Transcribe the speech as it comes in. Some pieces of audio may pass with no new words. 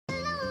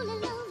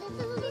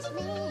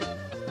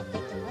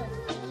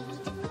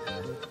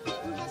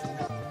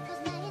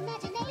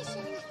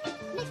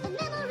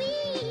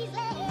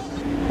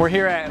We're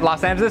here at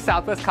Los Angeles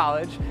Southwest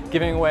College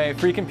giving away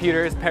free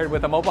computers paired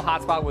with a mobile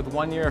hotspot with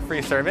 1 year of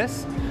free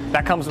service.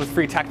 That comes with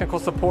free technical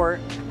support,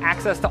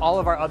 access to all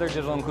of our other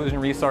digital inclusion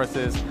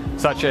resources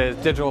such as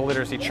digital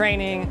literacy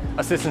training,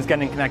 assistance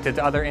getting connected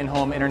to other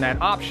in-home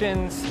internet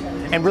options,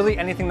 and really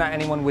anything that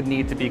anyone would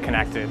need to be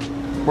connected.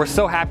 We're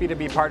so happy to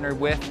be partnered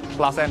with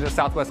Los Angeles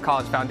Southwest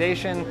College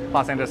Foundation,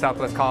 Los Angeles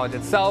Southwest College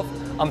itself,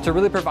 to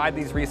really provide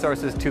these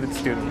resources to the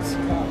students.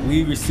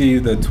 We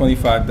received a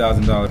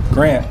 $25,000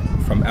 grant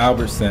from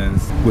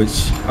Albertsons,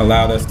 which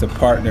allowed us to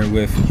partner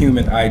with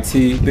Human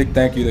IT. Big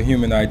thank you to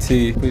Human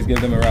IT. Please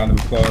give them a round of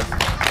applause.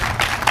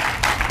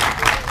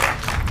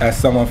 As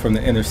someone from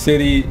the inner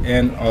city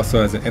and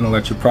also as an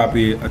intellectual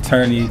property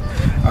attorney,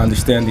 I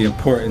understand the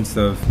importance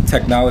of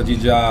technology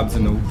jobs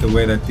and the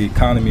way that the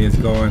economy is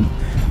going.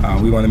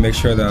 We want to make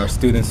sure that our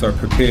students are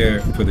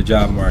prepared for the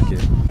job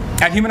market.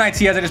 At Human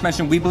IT, as I just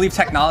mentioned, we believe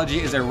technology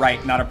is a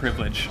right, not a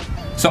privilege.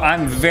 So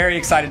I'm very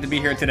excited to be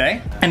here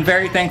today and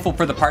very thankful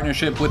for the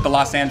partnership with the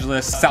Los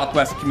Angeles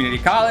Southwest Community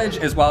College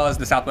as well as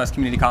the Southwest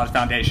Community College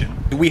Foundation.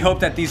 We hope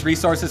that these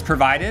resources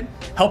provided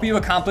help you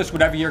accomplish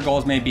whatever your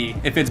goals may be.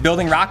 If it's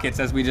building rockets,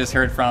 as we just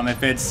heard from,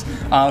 if it's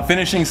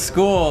finishing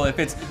school, if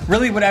it's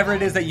really whatever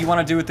it is that you want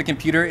to do with the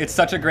computer, it's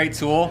such a great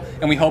tool,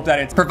 and we hope that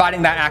it's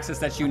providing that access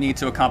that you need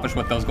to accomplish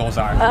what those goals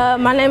are.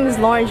 My name is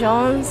Lauren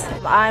Jones.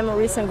 I'm a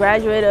recent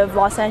graduate of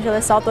Los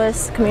Angeles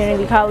Southwest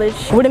Community College.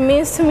 What it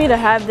means to me to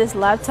have this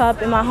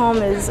laptop in my home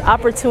is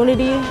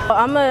opportunity.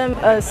 I'm an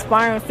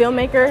aspiring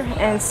filmmaker,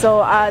 and so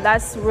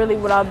that's really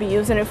what I'll be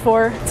using it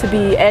for, to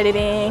be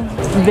editing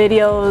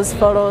videos,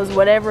 photos,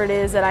 whatever it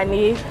is that I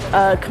need,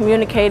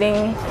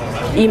 communicating,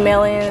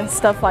 emailing,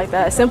 stuff like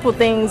that. Simple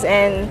things,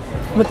 and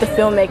with the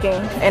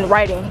filmmaking and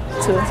writing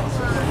too.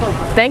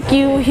 Thank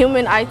you,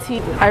 Human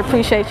IT. I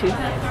appreciate you.